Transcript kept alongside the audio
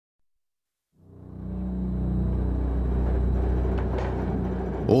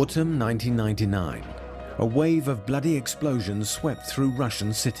Autumn 1999. A wave of bloody explosions swept through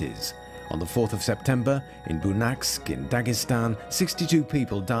Russian cities. On the 4th of September, in Bunaksk, in Dagestan, 62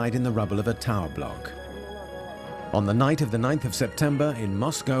 people died in the rubble of a tower block. On the night of the 9th of September, in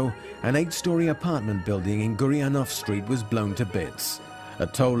Moscow, an 8-story apartment building in Guryanov Street was blown to bits. A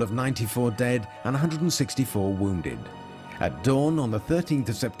toll of 94 dead and 164 wounded. At dawn on the 13th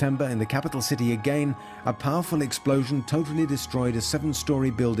of September in the capital city again, a powerful explosion totally destroyed a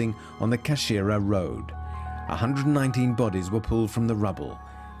 7-story building on the Kashira Road. 119 bodies were pulled from the rubble.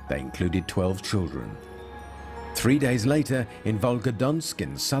 They included 12 children. 3 days later, in Volgodonsk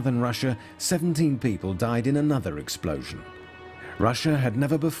in southern Russia, 17 people died in another explosion. Russia had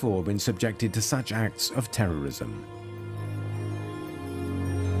never before been subjected to such acts of terrorism.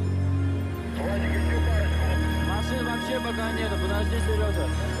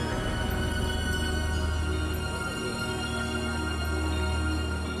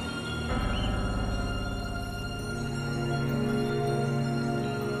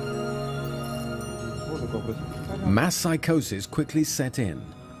 Mass psychosis quickly set in.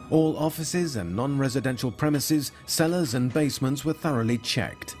 All offices and non-residential premises, cellars and basements were thoroughly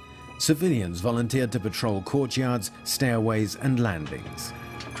checked. Civilians volunteered to patrol courtyards, stairways and landings.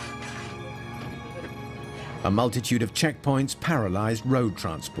 A multitude of checkpoints paralyzed road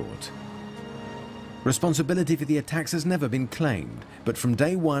transport. Responsibility for the attacks has never been claimed, but from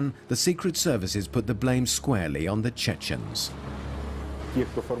day one, the secret services put the blame squarely on the Chechens.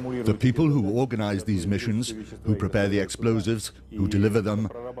 The people who organize these missions, who prepare the explosives, who deliver them,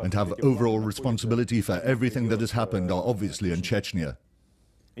 and have overall responsibility for everything that has happened are obviously in Chechnya.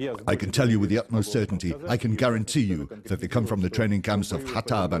 I can tell you with the utmost certainty, I can guarantee you that they come from the training camps of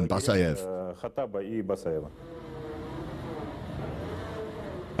Khatab and Basayev.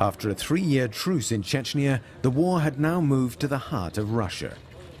 After a 3-year truce in Chechnya, the war had now moved to the heart of Russia.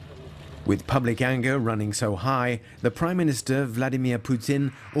 With public anger running so high, the Prime Minister Vladimir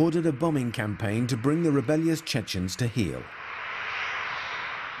Putin ordered a bombing campaign to bring the rebellious Chechens to heel.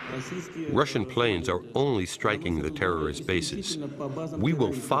 Russian planes are only striking the terrorist bases. We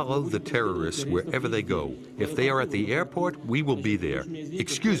will follow the terrorists wherever they go. If they are at the airport, we will be there.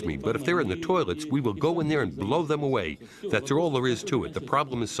 Excuse me, but if they're in the toilets, we will go in there and blow them away. That's all there is to it. The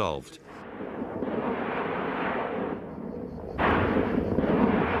problem is solved.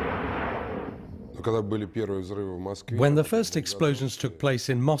 When the first explosions took place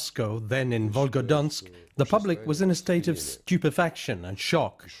in Moscow, then in Volgodonsk, the public was in a state of stupefaction and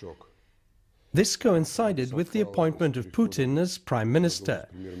shock. This coincided with the appointment of Putin as Prime Minister.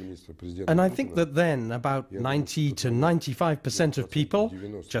 And I think that then about 90 to 95% of people,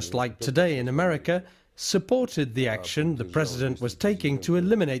 just like today in America, supported the action the president was taking to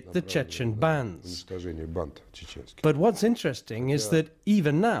eliminate the Chechen bands. But what's interesting is that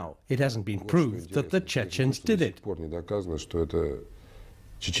even now it hasn't been proved that the Chechens did it.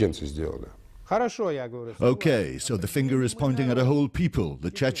 Okay, so the finger is pointing at a whole people,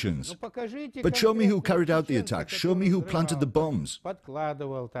 the Chechens. But show me who carried out the attack, show me who planted the bombs.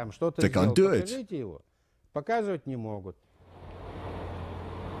 They can't do it.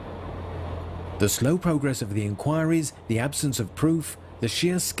 The slow progress of the inquiries, the absence of proof, the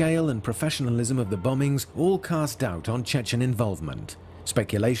sheer scale and professionalism of the bombings all cast doubt on Chechen involvement.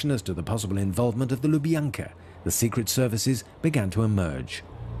 Speculation as to the possible involvement of the Lubyanka. The secret services began to emerge.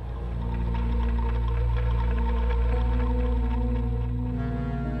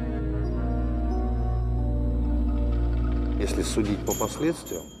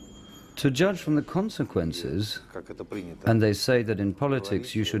 To judge from the consequences, and they say that in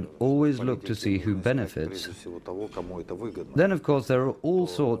politics you should always look to see who benefits, then of course there are all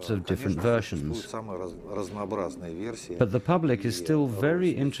sorts of different versions. But the public is still very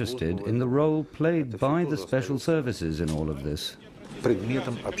interested in the role played by the special services in all of this.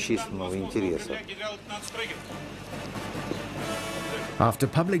 After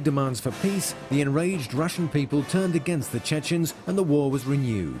public demands for peace, the enraged Russian people turned against the Chechens and the war was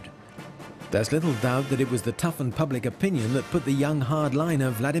renewed. There's little doubt that it was the toughened public opinion that put the young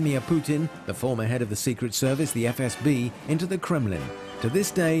hardliner Vladimir Putin, the former head of the Secret Service, the FSB, into the Kremlin. To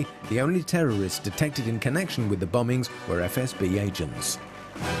this day, the only terrorists detected in connection with the bombings were FSB agents.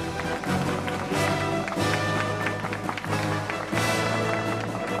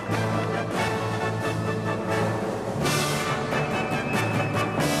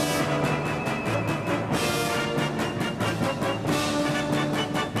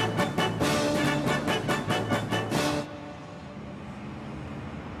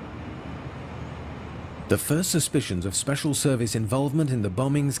 The first suspicions of special service involvement in the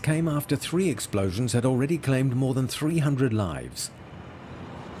bombings came after 3 explosions had already claimed more than 300 lives.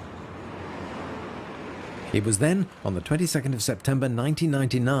 It was then, on the 22nd of September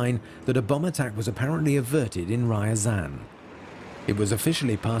 1999, that a bomb attack was apparently averted in Ryazan. It was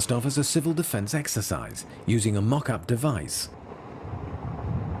officially passed off as a civil defense exercise, using a mock-up device.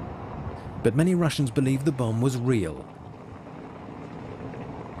 But many Russians believed the bomb was real.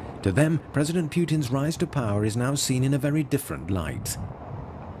 To them, President Putin's rise to power is now seen in a very different light.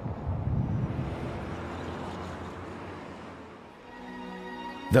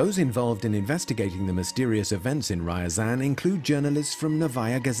 Those involved in investigating the mysterious events in Ryazan include journalists from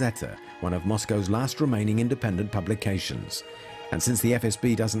Novaya Gazeta, one of Moscow's last remaining independent publications. And since the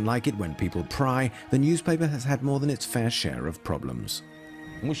FSB doesn't like it when people pry, the newspaper has had more than its fair share of problems.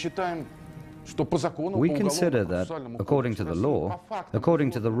 We consider that, according to the law, according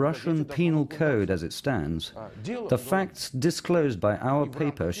to the Russian Penal Code as it stands, the facts disclosed by our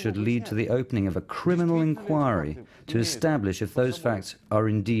paper should lead to the opening of a criminal inquiry to establish if those facts are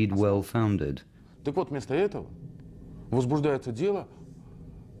indeed well-founded.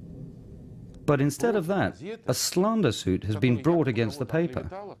 But instead of that, a slander suit has been brought against the paper.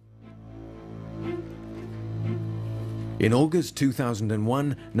 In August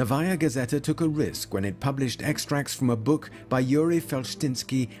 2001, Novaya Gazeta took a risk when it published extracts from a book by Yuri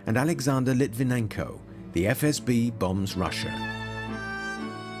Felshtinsky and Alexander Litvinenko, The FSB Bombs Russia.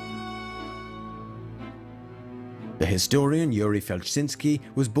 The historian Yuri Felshtinsky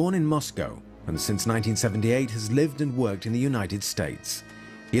was born in Moscow and since 1978 has lived and worked in the United States.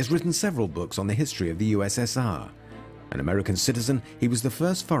 He has written several books on the history of the USSR. An American citizen, he was the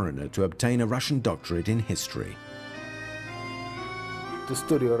first foreigner to obtain a Russian doctorate in history.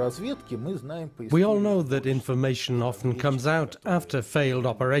 We all know that information often comes out after failed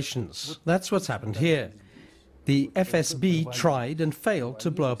operations. That's what's happened here. The FSB tried and failed to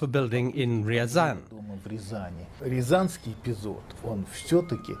blow up a building in Ryazan.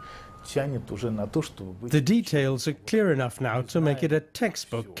 The details are clear enough now to make it a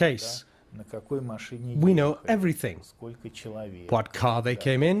textbook case. We know everything. What car they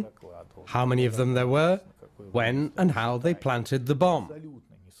came in, how many of them there were, when and how they planted the bomb.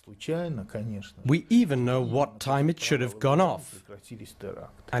 We even know what time it should have gone off.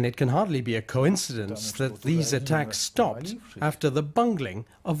 And it can hardly be a coincidence that these attacks stopped after the bungling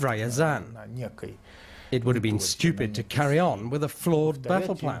of Ryazan. It would have been stupid to carry on with a flawed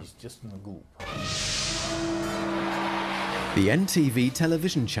battle plan. The NTV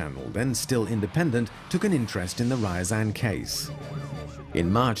television channel, then still independent, took an interest in the Ryazan case. In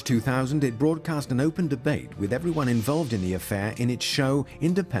March 2000, it broadcast an open debate with everyone involved in the affair in its show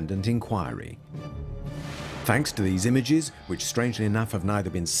Independent Inquiry. Thanks to these images, which strangely enough have neither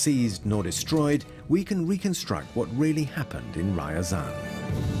been seized nor destroyed, we can reconstruct what really happened in Ryazan.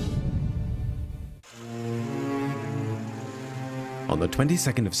 On the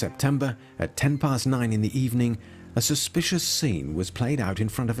 22nd of September, at 9:10 in the evening, a suspicious scene was played out in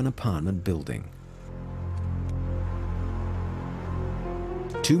front of an apartment building.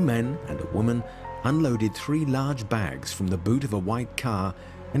 Two men and a woman unloaded 3 large bags from the boot of a white car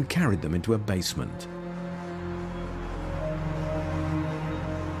and carried them into a basement.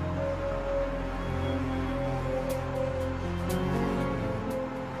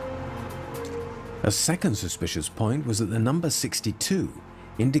 A second suspicious point was that the number 62,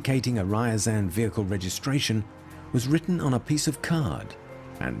 indicating a Ryazan vehicle registration, was written on a piece of card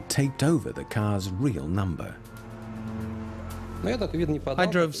and taped over the car's real number. I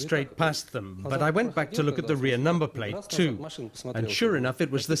drove straight past them, but I went back to look at the rear number plate too. And sure enough,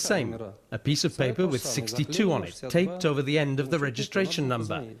 it was the same. A piece of paper with 62 on it, taped over the end of the registration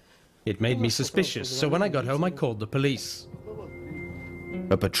number. It made me suspicious, so when I got home, I called the police.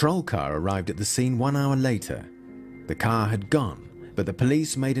 A patrol car arrived at the scene 1 hour later. The car had gone, but the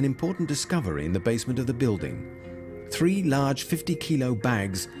police made an important discovery in the basement of the building. 3 large 50-kilo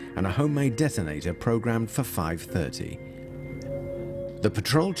bags and a homemade detonator programmed for 5:30. The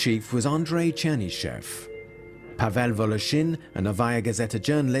patrol chief was Andrei Chernyshev. Pavel Voloshin, a Novaya Gazeta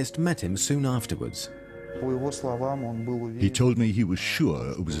journalist, met him soon afterwards. He told me he was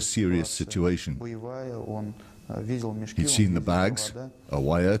sure it was a serious situation. He'd seen the bags, a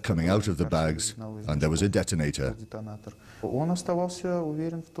wire coming out of the bags, and there was a detonator.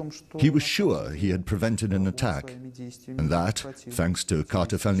 He was sure he had prevented an attack, and that, thanks to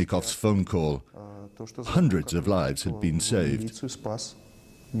Kartofelnikov's phone call, hundreds of lives had been saved.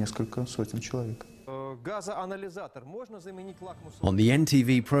 On the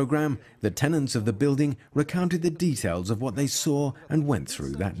NTV program, the tenants of the building recounted the details of what they saw and went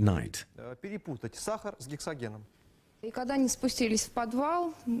through that night. When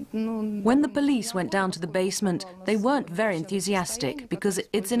the police went down to the basement, they weren't very enthusiastic because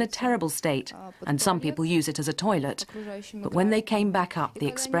it's in a terrible state, and some people use it as a toilet. But when they came back up, the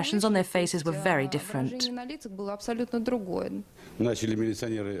expressions on their faces were very different.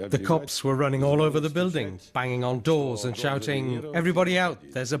 The cops were running all over the building, banging on doors and shouting, "Everybody out,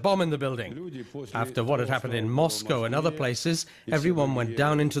 there's a bomb in the building." After what had happened in Moscow and other places, everyone went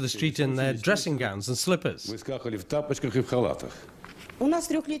down into the street in their dressing gowns and slippers. We've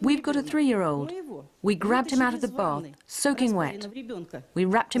got a 3-year-old. We grabbed him out of the bath, soaking wet. We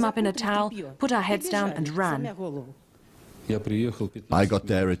wrapped him up in a towel, put our heads down and ran. I got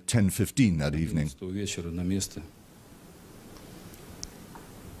there at 10:15 that evening.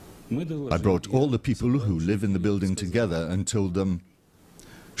 I brought all the people who live in the building together and told them,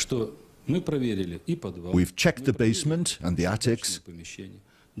 "We've checked the basement and the attics.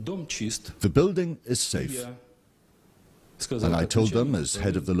 The building is safe." And I told them, as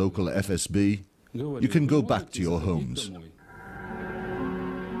head of the local FSB, "You can go back to your homes."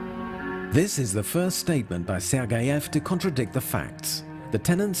 This is the first statement by Sergeyev to contradict the facts. The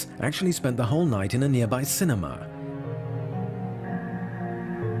tenants actually spent the whole night in a nearby cinema.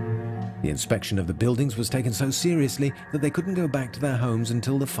 The inspection of the buildings was taken so seriously that they couldn't go back to their homes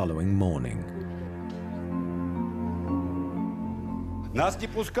until the following morning.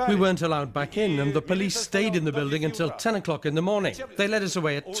 We weren't allowed back in, and the police stayed in the building until 10 o'clock in the morning. They let us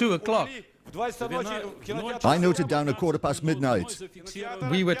away at 2 o'clock. I noted down 1/4 midnight.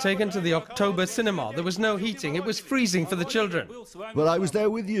 We were taken to the October cinema. There was no heating. It was freezing for the children. Well, I was there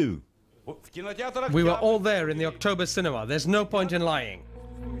with you. We were all there in the October cinema. There's no point in lying.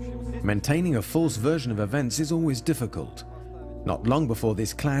 Maintaining a false version of events is always difficult. Not long before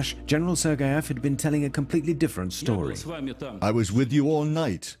this clash, General Sergeyev had been telling a completely different story. I was with you all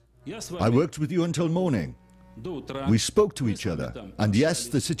night. I worked with you until morning. We spoke to each other, and yes,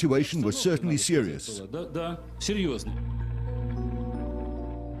 the situation was certainly serious.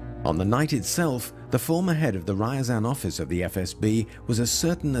 On the night itself, the former head of the Ryazan office of the FSB was as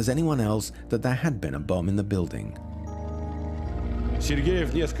certain as anyone else that there had been a bomb in the building.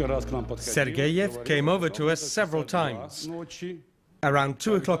 Sergeyev came over to us several times. Around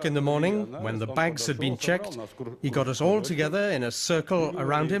 2 o'clock in the morning, when the bags had been checked, he got us all together in a circle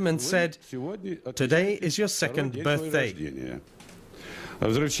around him and said, "Today is your second birthday."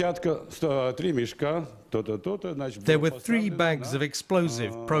 There were 3 bags of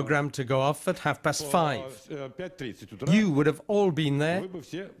explosive programmed to go off at 5:30. You would have all been there,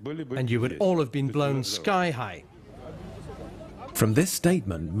 and you would all have been blown sky high. From this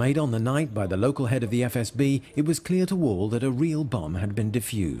statement made on the night by the local head of the FSB, it was clear to all that a real bomb had been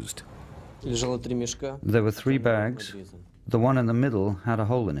defused. There were 3 bags. The one in the middle had a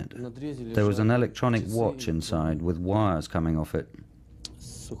hole in it. There was an electronic watch inside with wires coming off it.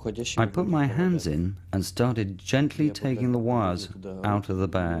 I put my hands in and started gently taking the wires out of the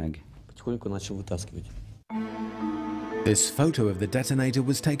bag. This photo of the detonator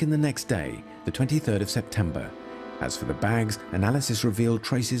was taken the next day, the 23rd of September. As for the bags, analysis revealed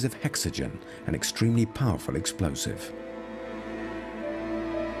traces of hexogen, an extremely powerful explosive.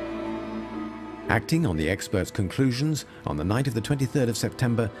 Acting on the experts' conclusions, on the night of the 23rd of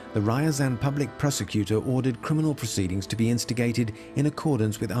September, the Ryazan public prosecutor ordered criminal proceedings to be instigated in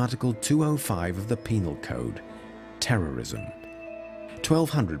accordance with Article 205 of the Penal Code, terrorism.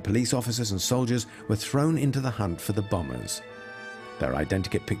 1,200 police officers and soldiers were thrown into the hunt for the bombers. Their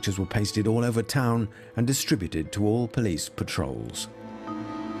identikit pictures were pasted all over town and distributed to all police patrols.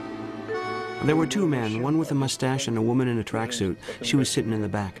 There were 2 men, one with a mustache and a woman in a tracksuit. She was sitting in the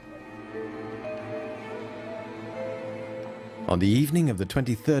back. On the evening of the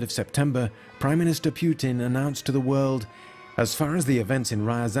 23rd of September, Prime Minister Putin announced to the world, "As far as the events in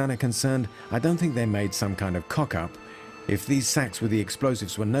Ryazan are concerned, I don't think they made some kind of cock-up. If these sacks with the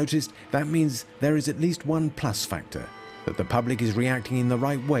explosives were noticed, that means there is at least one plus factor, that the public is reacting in the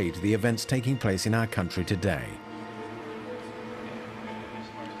right way to the events taking place in our country today."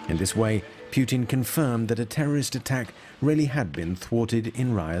 In this way, Putin confirmed that a terrorist attack really had been thwarted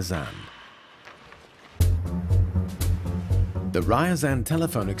in Ryazan. The Ryazan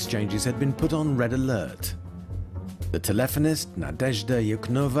telephone exchanges had been put on red alert. The telephonist, Nadezhda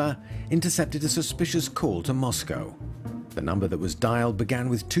Yuknova, intercepted a suspicious call to Moscow. The number that was dialed began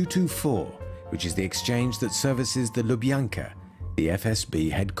with 224, which is the exchange that services the Lubyanka, the FSB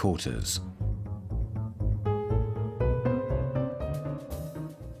headquarters.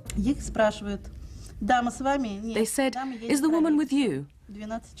 They said, "Is the woman with you?"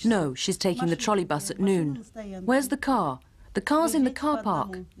 "No, she's taking the trolley bus at noon." "Where's the car?" The cars in the car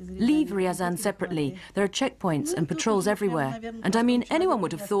park. Leave Ryazan separately. There are checkpoints and patrols everywhere. And I mean, anyone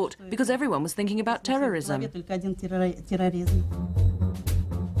would have thought, because everyone was thinking about terrorism.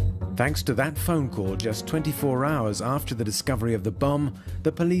 Thanks to that phone call just 24 hours after the discovery of the bomb,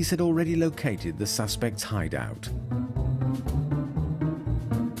 the police had already located the suspect's hideout.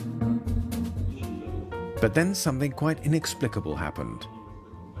 But then something quite inexplicable happened.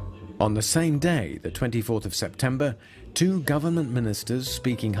 On the same day, the 24th of September, two government ministers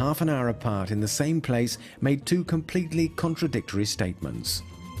speaking half an hour apart in the same place made two completely contradictory statements.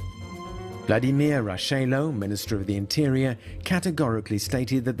 Vladimir Rashailo, Minister of the Interior, categorically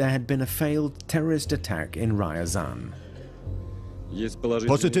stated that there had been a failed terrorist attack in Ryazan.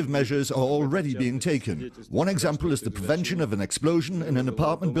 Positive measures are already being taken. One example is the prevention of an explosion in an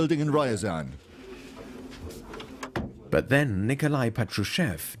apartment building in Ryazan. But then Nikolai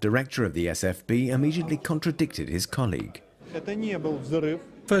Patrushev, director of the SFB, immediately contradicted his colleague.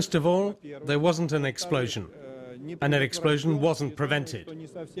 First of all, there wasn't an explosion, and an explosion wasn't prevented.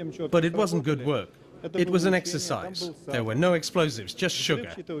 But it wasn't good work. It was an exercise. There were no explosives, just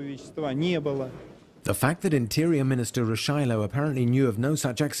sugar. The fact that Interior Minister Rashailo apparently knew of no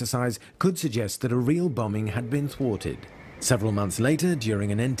such exercise could suggest that a real bombing had been thwarted. Several months later,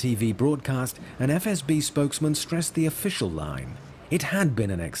 during an NTV broadcast, an FSB spokesman stressed the official line. It had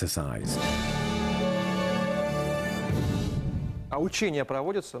been an exercise. But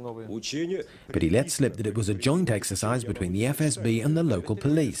he let slip that it was a joint exercise between the FSB and the local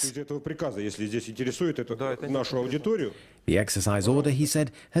police. The exercise order, he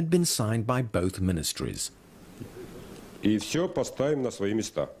said, had been signed by both ministries.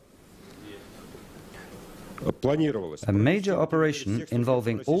 A major operation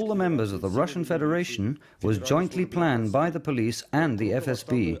involving all the members of the Russian Federation was jointly planned by the police and the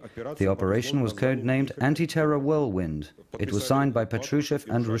FSB. The operation was codenamed Anti-Terror Whirlwind. It was signed by Patrushev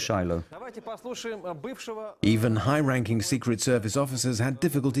and Rashailo. Even high-ranking Secret Service officers had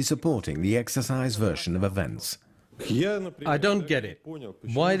difficulty supporting the exercise version of events. I don't get it.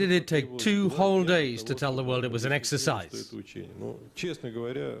 Why did it take 2 whole days to tell the world it was an exercise?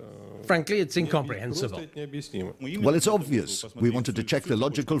 Frankly, it's incomprehensible. Well, it's obvious. We wanted to check the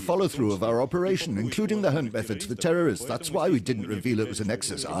logical follow-through of our operation, including the hunt method to the terrorists. That's why we didn't reveal it was an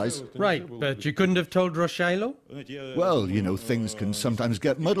exercise. Right, but you couldn't have told Rashailo? Well, you know, things can sometimes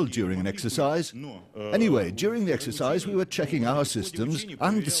get muddled during an exercise. Anyway, during the exercise, we were checking our systems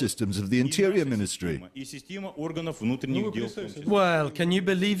and the systems of the Interior Ministry. Well, can you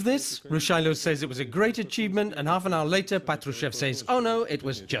believe this? Rashailo says it was a great achievement, and half an hour later, Patrushev says, oh no, it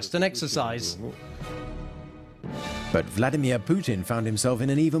was just an exercise. But Vladimir Putin found himself in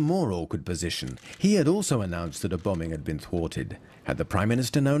an even more awkward position. He had also announced that a bombing had been thwarted. Had the Prime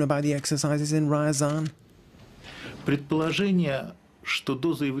Minister known about the exercises in Ryazan?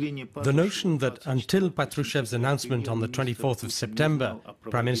 The notion that until Patrushev's announcement on the 24th of September,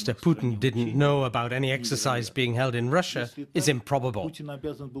 Prime Minister Putin didn't know about any exercise being held in Russia is improbable.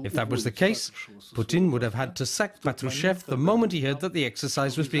 If that was the case, Putin would have had to sack Patrushev the moment he heard that the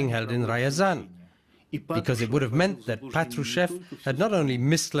exercise was being held in Ryazan, because it would have meant that Patrushev had not only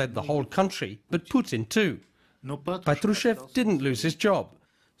misled the whole country, but Putin too. Patrushev didn't lose his job.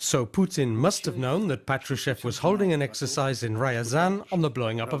 So Putin must have known that Patrushev was holding an exercise in Ryazan on the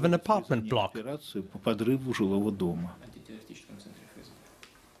blowing up of an apartment block. The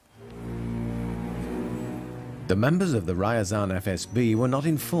members of the Ryazan FSB were not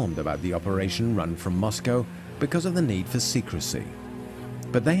informed about the operation run from Moscow because of the need for secrecy.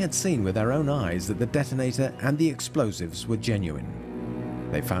 But they had seen with their own eyes that the detonator and the explosives were genuine.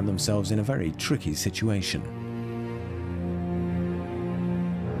 They found themselves in a very tricky situation.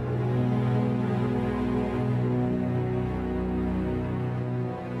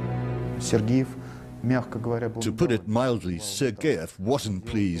 To put it mildly, Sergeyev wasn't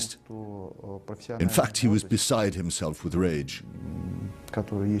pleased. In fact, he was beside himself with rage.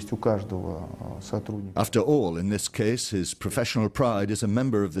 After all, in this case, his professional pride as a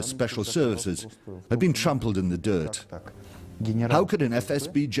member of the Special Services had been trampled in the dirt. How could an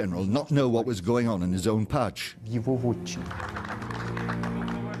FSB general not know what was going on in his own patch?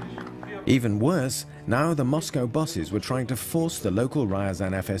 Even worse, now the Moscow bosses were trying to force the local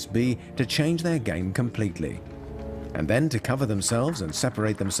Ryazan FSB to change their game completely. And then, to cover themselves and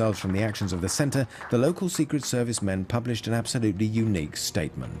separate themselves from the actions of the center, the local Secret Service men published an absolutely unique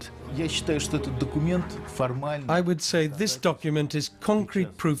statement. I would say this document is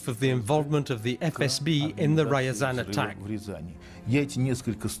concrete proof of the involvement of the FSB in the Ryazan attack.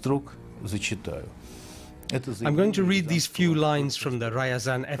 I'm going to read these few lines from the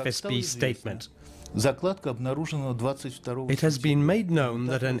Ryazan FSB statement. It has been made known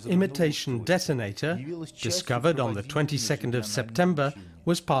that an imitation detonator, discovered on the 22nd of September,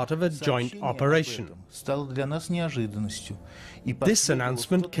 was part of a joint operation. This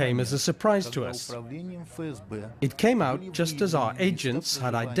announcement came as a surprise to us. It came out just as our agents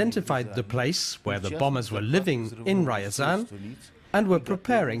had identified the place where the bombers were living in Ryazan and were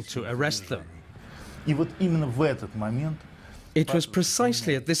preparing to arrest them. It was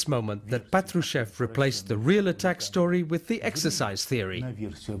precisely at this moment that Patrushev replaced the real attack story with the exercise theory.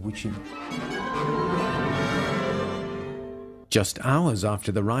 Just hours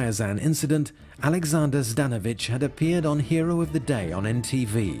after the Ryazan incident, Alexander Zdanovich had appeared on Hero of the Day on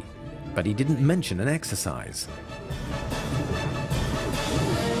NTV, but he didn't mention an exercise.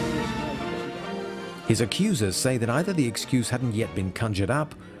 His accusers say that either the excuse hadn't yet been conjured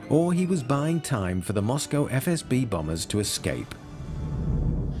up, or he was buying time for the Moscow FSB bombers to escape.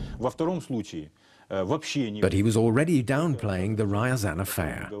 But he was already downplaying the Ryazan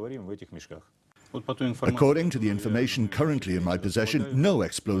affair. According to the information currently in my possession, no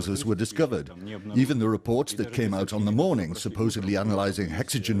explosives were discovered. Even the reports that came out on the morning supposedly analyzing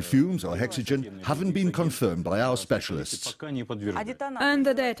hexogen fumes or hexogen haven't been confirmed by our specialists. And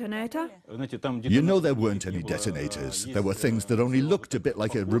the detonator? You know, there weren't any detonators. There were things that only looked a bit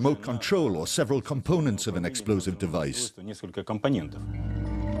like a remote control or several components of an explosive device.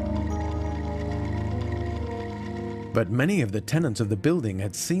 But many of the tenants of the building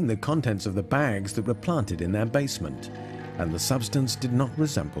had seen the contents of the bags that were planted in their basement, and the substance did not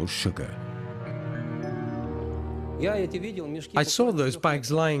resemble sugar. I saw those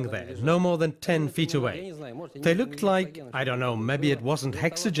bags lying there, no more than 10 feet away. They looked like, I don't know, maybe it wasn't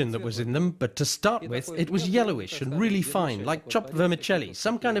hexogen that was in them, but to start with, it was yellowish and really fine, like chopped vermicelli,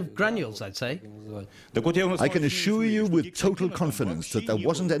 some kind of granules, I'd say. I can assure you with total confidence that there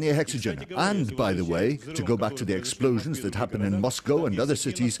wasn't any hexogen. And, by the way, to go back to the explosions that happened in Moscow and other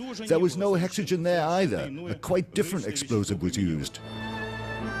cities, there was no hexogen there either. A quite different explosive was used.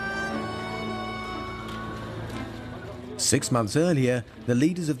 6 months earlier, the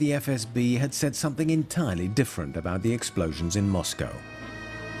leaders of the FSB had said something entirely different about the explosions in Moscow.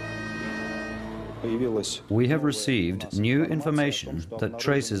 We have received new information that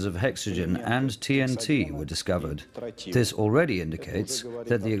traces of hexogen and TNT were discovered. This already indicates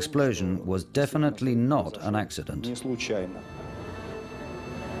that the explosion was definitely not an accident.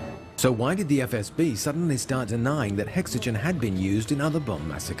 So why did the FSB suddenly start denying that hexogen had been used in other bomb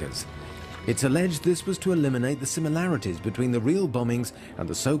massacres? It's alleged this was to eliminate the similarities between the real bombings and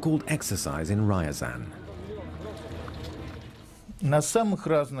the so-called exercise in Ryazan.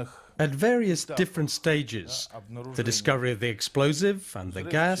 At various different stages, the discovery of the explosive and the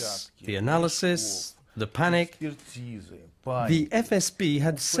gas, the analysis, the panic, the FSB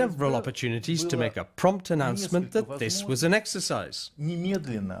had several opportunities to make a prompt announcement that this was an exercise.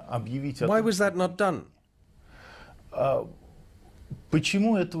 Why was that not done? Because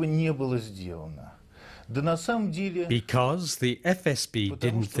the FSB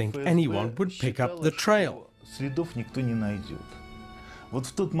didn't think anyone would pick up the trail.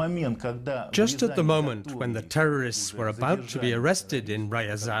 Just at the moment when the terrorists were about to be arrested in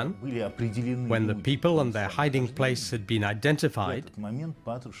Ryazan, when the people and their hiding place had been identified,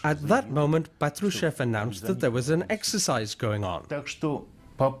 at that moment Patrushev announced that there was an exercise going on.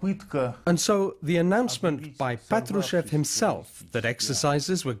 And so the announcement by Patrushev himself that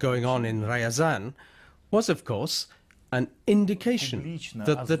exercises were going on in Ryazan was, of course, an indication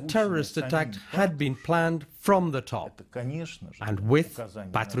that the terrorist attack had been planned from the top, and with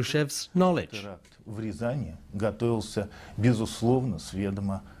Patrushev's knowledge.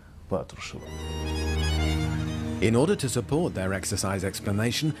 In order to support their exercise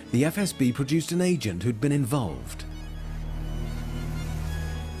explanation, the FSB produced an agent who'd been involved.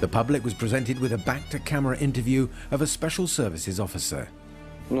 The public was presented with a back-to-camera interview of a special services officer.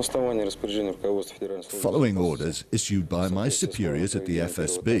 Following orders issued by my superiors at the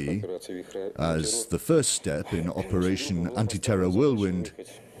FSB, as the first step in Operation Anti-Terror Whirlwind,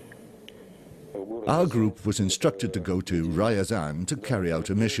 our group was instructed to go to Ryazan to carry out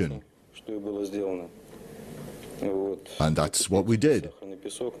a mission. And that's what we did.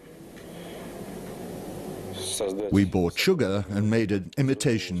 We bought sugar and made an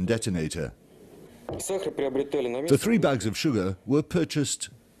imitation detonator. The 3 bags of sugar were purchased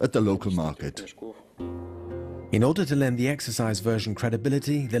at the local market. In order to lend the exercise version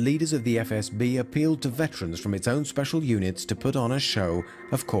credibility, the leaders of the FSB appealed to veterans from its own special units to put on a show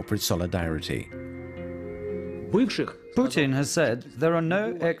of corporate solidarity. Putin has said there are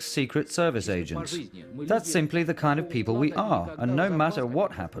no ex-Secret Service agents. That's simply the kind of people we are, and no matter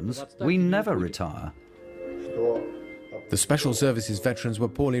what happens, we never retire. The Special Services veterans were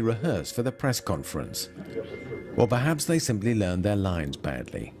poorly rehearsed for the press conference. Or perhaps they simply learned their lines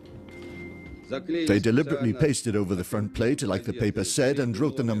badly. They deliberately pasted over the front plate like the paper said and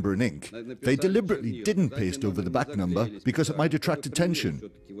wrote the number in ink. They deliberately didn't paste over the back number because it might attract attention.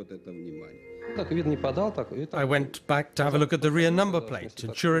 I went back to have a look at the rear number plate,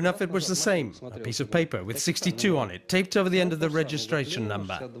 and sure enough it was the same. A piece of paper with 62 on it, taped over the end of the registration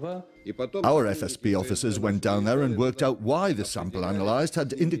number. Our FSB officers went down there and worked out why the sample analysed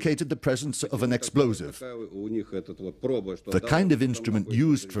had indicated the presence of an explosive. The kind of instrument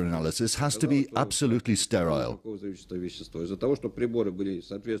used for analysis has to be absolutely sterile.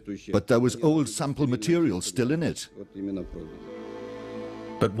 But there was old sample material still in it.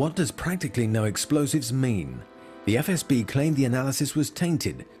 But what does practically no explosives mean? The FSB claimed the analysis was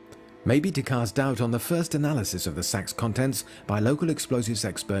tainted, maybe to cast doubt on the first analysis of the sack's contents by local explosives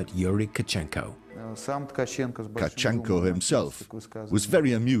expert Yuri Tkachenko. Tkachenko himself was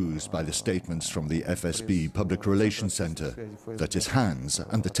very amused by the statements from the FSB Public Relations Center that his hands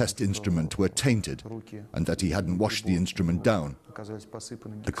and the test instrument were tainted and that he hadn't washed the instrument down.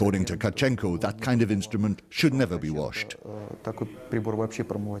 According to Tkachenko, that kind of instrument should never be washed.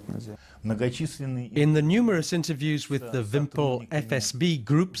 In the numerous interviews with the Vimpel FSB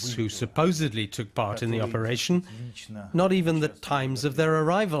groups who supposedly took part in the operation, not even the times of their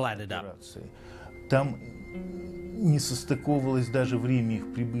arrival added up.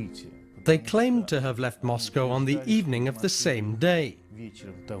 They claimed to have left Moscow on the evening of the same day.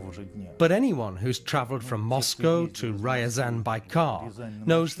 But anyone who's traveled from Moscow to Ryazan by car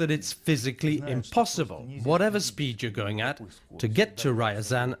knows that it's physically impossible, whatever speed you're going at, to get to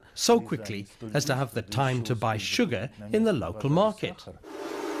Ryazan so quickly as to have the time to buy sugar in the local market.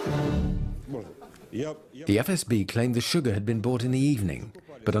 The FSB claimed the sugar had been bought in the evening,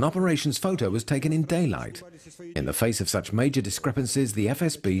 but an operations photo was taken in daylight. In the face of such major discrepancies, the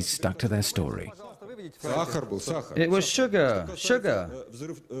FSB stuck to their story. It was sugar, sugar.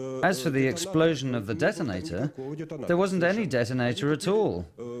 As for the explosion of the detonator, there wasn't any detonator at all.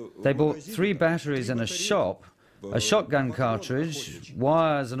 They bought 3 batteries in a shop, a shotgun cartridge,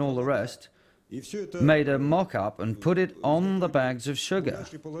 wires and all the rest, made a mock-up and put it on the bags of sugar.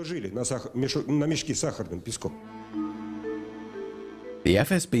 The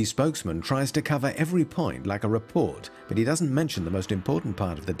FSB spokesman tries to cover every point like a report, but he doesn't mention the most important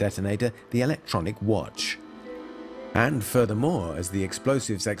part of the detonator, the electronic watch. And furthermore, as the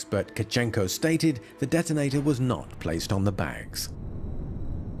explosives expert Tkachenko stated, the detonator was not placed on the bags.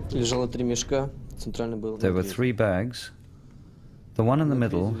 There were 3 bags. The one in the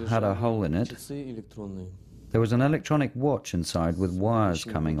middle had a hole in it. There was an electronic watch inside with wires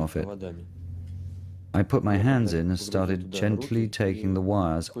coming off it. I put my hands in and started gently taking the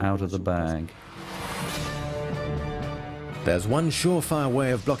wires out of the bag. There's one surefire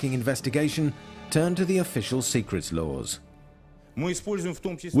way of blocking investigation: turn to the official secrets laws.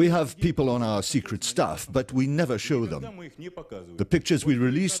 We have people on our secret staff, but we never show them. The pictures we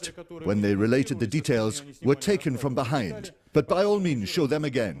released, when they related the details, were taken from behind. But by all means, show them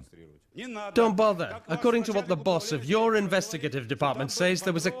again. Don't bother. According to what the boss of your investigative department says,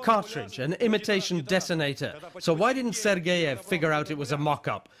 there was a cartridge, an imitation detonator. So why didn't Sergeyev figure out it was a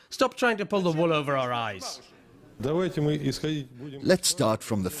mock-up? Stop trying to pull the wool over our eyes. Let's start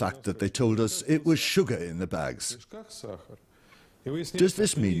from the fact that they told us it was sugar in the bags. Does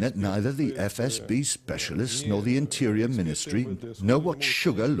this mean that neither the FSB specialists nor the Interior Ministry know what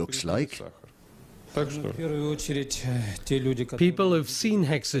sugar looks like? People who've seen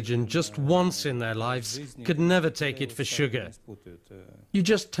hexogen just once in their lives could never take it for sugar. You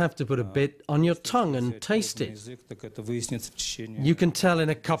just have to put a bit on your tongue and taste it. You can tell in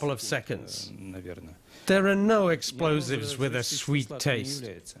a couple of seconds. There are no explosives with a sweet taste.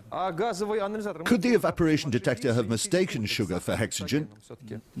 Could the evaporation detector have mistaken sugar for hexogen?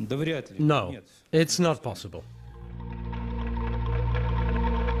 No, it's not possible.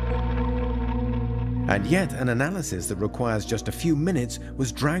 And yet, an analysis that requires just a few minutes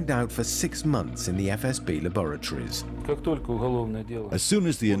was dragged out for 6 months in the FSB laboratories. As soon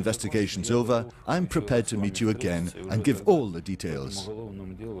as the investigation's over, I'm prepared to meet you again and give all the details.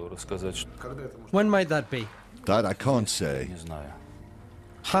 When might that be? That I can't say.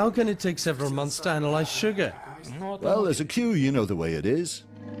 How can it take several months to analyze sugar? Well, there's a queue, you know the way it is.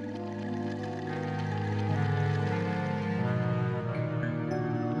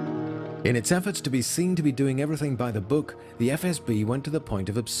 In its efforts to be seen to be doing everything by the book, the FSB went to the point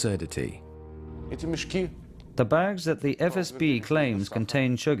of absurdity. The bags that the FSB claims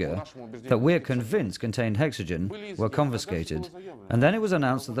contained sugar, that we're convinced contained hexogen, were confiscated, and then it was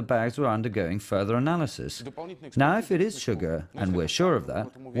announced that the bags were undergoing further analysis. Now, if it is sugar, and we're sure of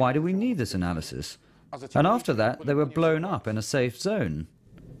that, why do we need this analysis? And after that, they were blown up in a safe zone.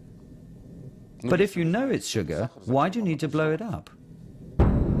 But if you know it's sugar, why do you need to blow it up?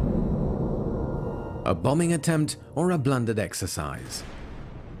 A bombing attempt or a blundered exercise?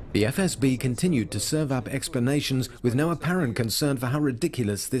 The FSB continued to serve up explanations with no apparent concern for how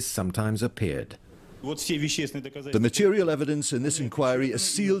ridiculous this sometimes appeared. The material evidence in this inquiry is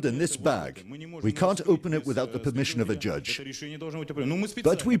sealed in this bag. We can't open it without the permission of a judge.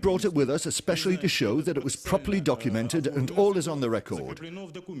 But we brought it with us especially to show that it was properly documented and all is on the record.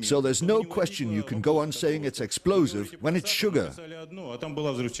 So there's no question you can go on saying it's explosive when it's sugar.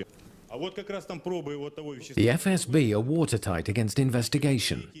 The FSB are watertight against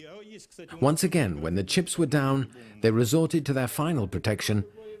investigation. Once again, when the chips were down, they resorted to their final protection,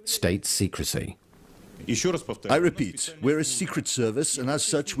 state secrecy. I repeat, we're a secret service, and as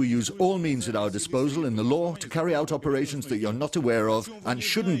such we use all means at our disposal in the law to carry out operations that you're not aware of and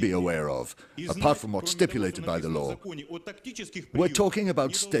shouldn't be aware of, apart from what's stipulated by the law. We're talking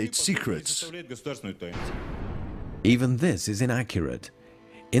about state secrets. Even this is inaccurate.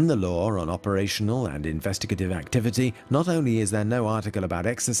 In the law on operational and investigative activity, not only is there no article about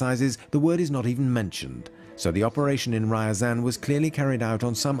exercises, the word is not even mentioned. So the operation in Ryazan was clearly carried out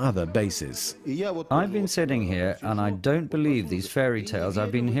on some other basis. I've been sitting here and I don't believe these fairy tales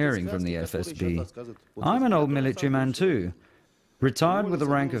I've been hearing from the FSB. I'm an old military man too, retired with the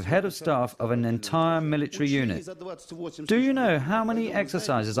rank of head of staff of an entire military unit. Do you know how many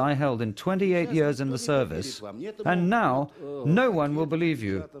exercises I held in 28 years in the service? And now, no one will believe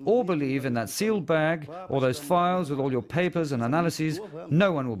you, or believe in that sealed bag, or those files with all your papers and analyses.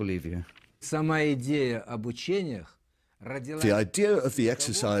 No one will believe you. The idea of the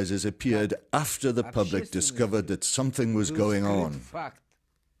exercises appeared after the public discovered that something was going on.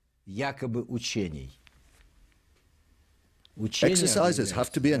 Exercises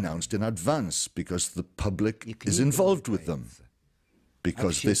have to be announced in advance because the public is involved with them.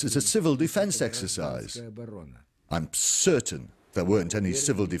 Because this is a civil defense exercise. I'm certain there weren't any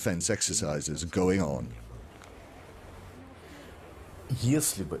civil defense exercises going on.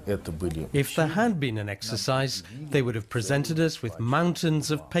 If there had been an exercise, they would have presented us with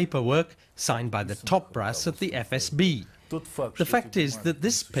mountains of paperwork signed by the top brass at the FSB. The fact is that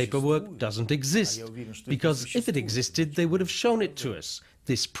this paperwork doesn't exist, because if it existed, they would have shown it to us.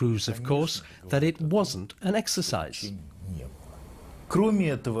 This proves, of course, that it wasn't an exercise.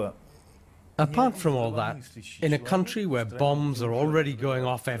 Apart from all that, in a country where bombs are already going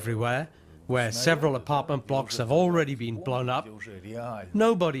off everywhere, where several apartment blocks have already been blown up,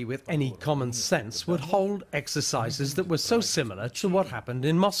 nobody with any common sense would hold exercises that were so similar to what happened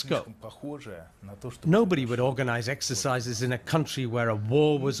in Moscow. Nobody would organize exercises in a country where a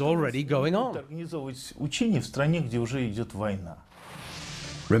war was already going on.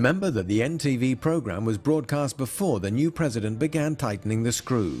 Remember that the NTV program was broadcast before the new president began tightening the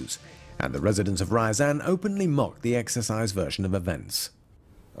screws, and the residents of Ryazan openly mocked the exercise version of events.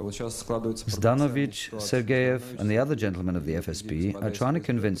 Zdanovich, Sergeyev and the other gentlemen of the FSB are trying to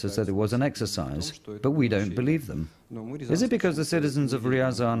convince us that it was an exercise, but we don't believe them. Is it because the citizens of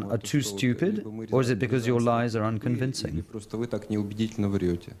Ryazan are too stupid, or is it because your lies are unconvincing?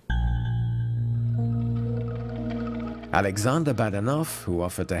 Alexander Badanov, who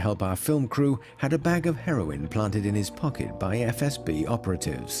offered to help our film crew, had a bag of heroin planted in his pocket by FSB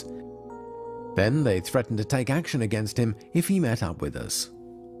operatives. Then they threatened to take action against him if he met up with us.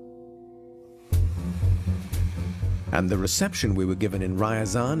 And the reception we were given in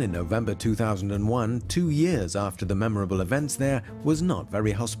Ryazan in November 2001, 2 years after the memorable events there, was not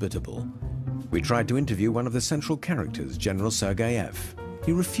very hospitable. We tried to interview one of the central characters, General Sergeyev.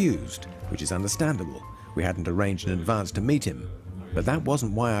 He refused, which is understandable. We hadn't arranged in advance to meet him. But that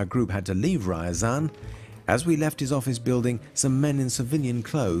wasn't why our group had to leave Ryazan. As we left his office building, some men in civilian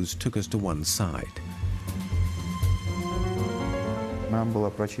clothes took us to one side.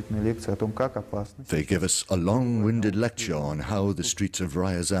 They give us a long-winded lecture on how the streets of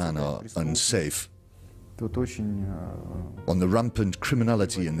Ryazan are unsafe, on the rampant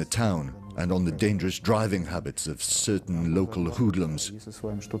criminality in the town, and on the dangerous driving habits of certain local hoodlums.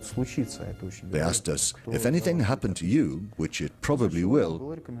 They asked us, if anything happened to you, which it probably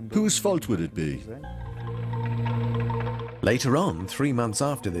will, whose fault would it be? Later on, 3 months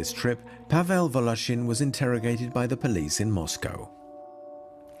after this trip, Pavel Voloshin was interrogated by the police in Moscow.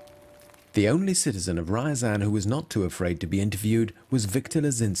 The only citizen of Ryazan who was not too afraid to be interviewed was Viktor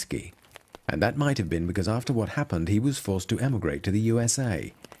Lazinsky. And that might have been because after what happened, he was forced to emigrate to the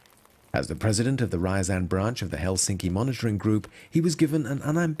USA. As the president of the Ryazan branch of the Helsinki Monitoring Group, he was given an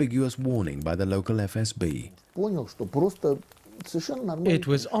unambiguous warning by the local FSB. It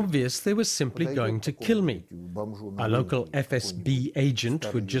was obvious they were simply going to kill me. A local FSB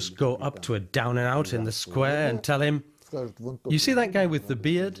agent would just go up to a down-and-out in the square and tell him, "You see that guy with the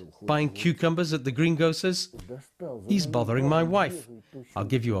beard, buying cucumbers at the greengrocers? He's bothering my wife. I'll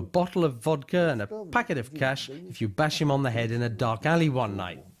give you a bottle of vodka and a packet of cash if you bash him on the head in a dark alley one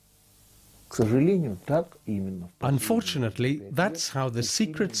night." Unfortunately, that's how the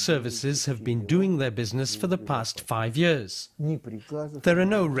secret services have been doing their business for the past 5 years. There are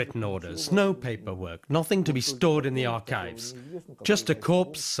no written orders, no paperwork, nothing to be stored in the archives. Just a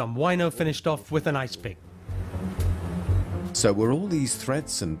corpse, some wino finished off with an ice pick. So were all these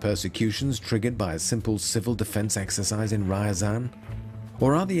threats and persecutions triggered by a simple civil defense exercise in Ryazan?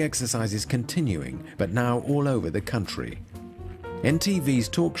 Or are the exercises continuing, but now all over the country? NTV's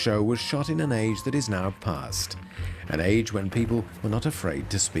talk show was shot in an age that is now past, an age when people were not afraid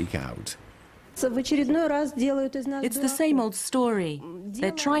to speak out. It's the same old story.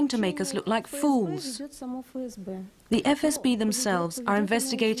 They're trying to make us look like fools. The FSB themselves are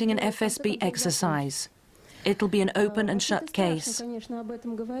investigating an FSB exercise. It'll be an open and shut case.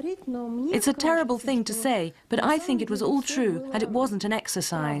 It's a terrible thing to say, but I think it was all true and it wasn't an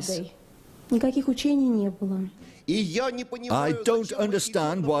exercise. I don't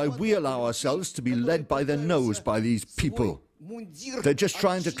understand why we allow ourselves to be led by the nose by these people. They're just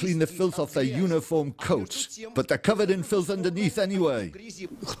trying to clean the filth off their uniform coats, but they're covered in filth underneath anyway.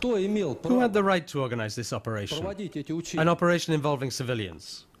 Who had the right to organize this operation? An operation involving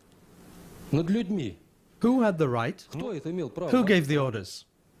civilians. Who had the right? Who gave the orders?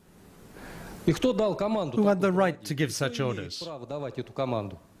 Who had the right to give such orders?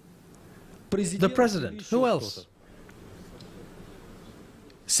 The president. Who else?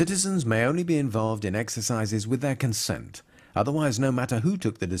 Citizens may only be involved in exercises with their consent. Otherwise, no matter who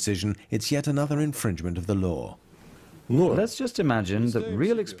took the decision, it's yet another infringement of the law. Let's just imagine that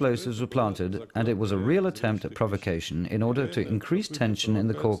real explosives were planted and it was a real attempt at provocation in order to increase tension in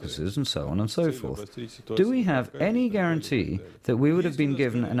the Caucasus and so on and so forth. Do we have any guarantee that we would have been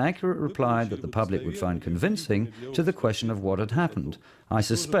given an accurate reply that the public would find convincing to the question of what had happened? I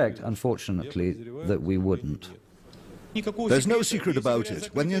suspect, unfortunately, that we wouldn't. There's no secret about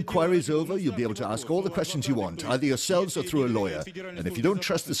it. When the inquiry's over, you'll be able to ask all the questions you want, either yourselves or through a lawyer. And if you don't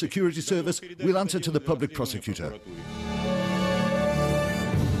trust the security service, we'll answer to the public prosecutor.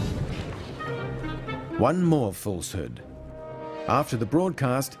 One more falsehood. After the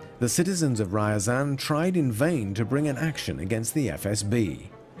broadcast, the citizens of Ryazan tried in vain to bring an action against the FSB.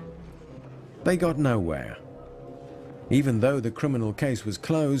 They got nowhere. Even though the criminal case was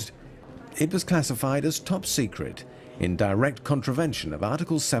closed, it was classified as top secret, in direct contravention of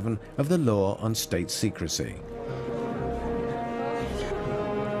Article 7 of the Law on State Secrecy.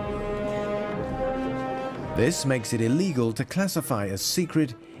 This makes it illegal to classify as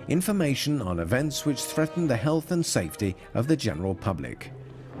secret information on events which threaten the health and safety of the general public.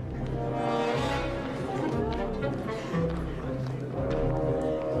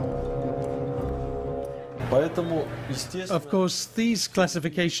 Of course, these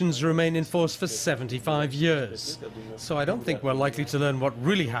classifications remain in force for 75 years. So I don't think we're likely to learn what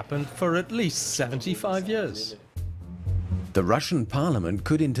really happened for at least 75 years. The Russian parliament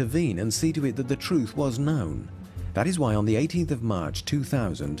could intervene and see to it that the truth was known. That is why on the 18th of March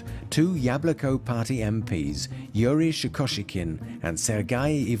 2000, two Yabloko party MPs, Yuri Shikoshikin and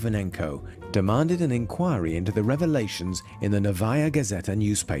Sergei Ivanenko, demanded an inquiry into the revelations in the Novaya Gazeta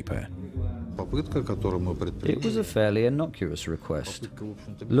newspaper. It was a fairly innocuous request.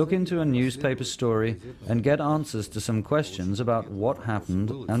 Look into a newspaper story and get answers to some questions about what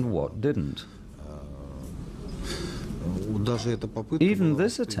happened and what didn't. Even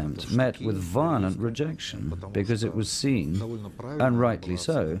this attempt met with violent rejection because it was seen, and rightly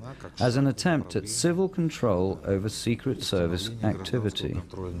so, as an attempt at civil control over Secret Service activity.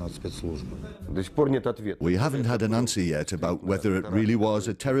 We haven't had an answer yet about whether it really was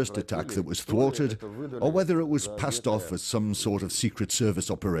a terrorist attack that was thwarted or whether it was passed off as some sort of Secret Service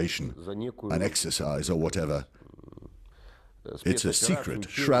operation, an exercise or whatever. It's a secret,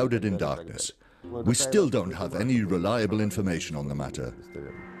 shrouded in darkness. We still don't have any reliable information on the matter.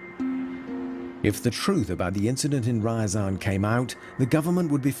 If the truth about the incident in Ryazan came out, the government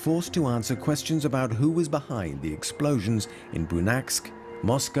would be forced to answer questions about who was behind the explosions in Buyansk,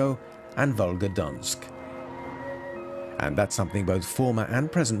 Moscow and Volgodonsk. And that's something both former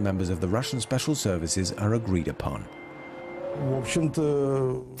and present members of the Russian special services are agreed upon.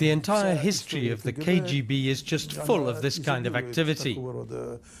 The entire history of the KGB is just full of this kind of activity.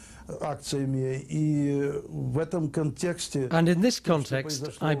 And in this context,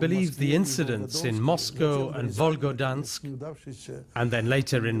 I believe the incidents in Moscow and Volgodonsk, and then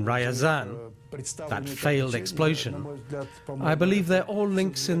later in Ryazan, that failed explosion, I believe they're all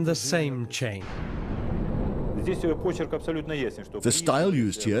links in the same chain. The style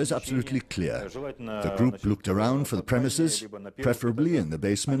used here is absolutely clear. The group looked around for the premises, preferably in the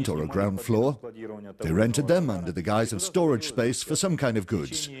basement or a ground floor. They rented them under the guise of storage space for some kind of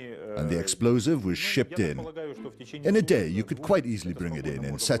goods, and the explosive was shipped in. In a day, you could quite easily bring it in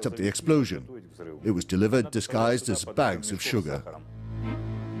and set up the explosion. It was delivered disguised as bags of sugar.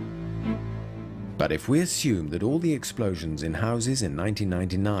 But if we assume that all the explosions in houses in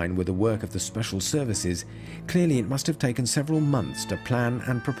 1999 were the work of the special services, clearly it must have taken several months to plan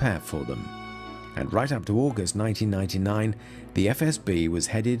and prepare for them. And right up to August 1999, the FSB was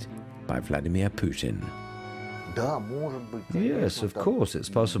headed by Vladimir Putin. Yes, of course, it's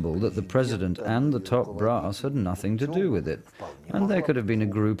possible that the president and the top brass had nothing to do with it. And there could have been a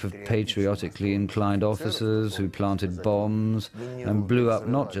group of patriotically inclined officers who planted bombs and blew up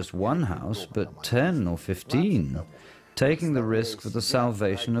not just one house, but 10 or 15, taking the risk for the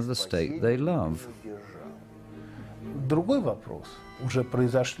salvation of the state they love.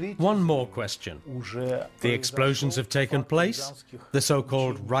 One more question. The explosions have taken place, the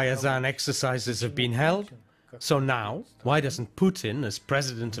so-called Ryazan exercises have been held. So now, why doesn't Putin, as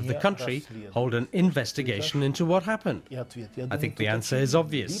president of the country, hold an investigation into what happened? I think the answer is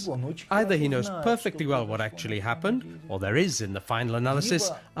obvious. Either he knows perfectly well what actually happened, or there is, in the final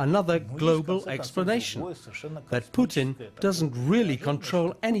analysis, another global explanation, that Putin doesn't really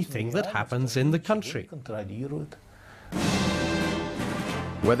control anything that happens in the country.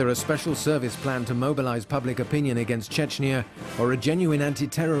 Whether a special service plan to mobilize public opinion against Chechnya or a genuine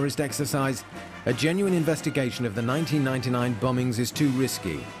anti-terrorist exercise, a genuine investigation of the 1999 bombings is too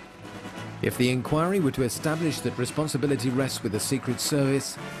risky. If the inquiry were to establish that responsibility rests with the Secret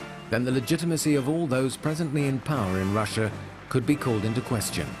Service, then the legitimacy of all those presently in power in Russia could be called into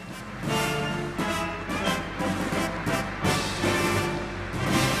question.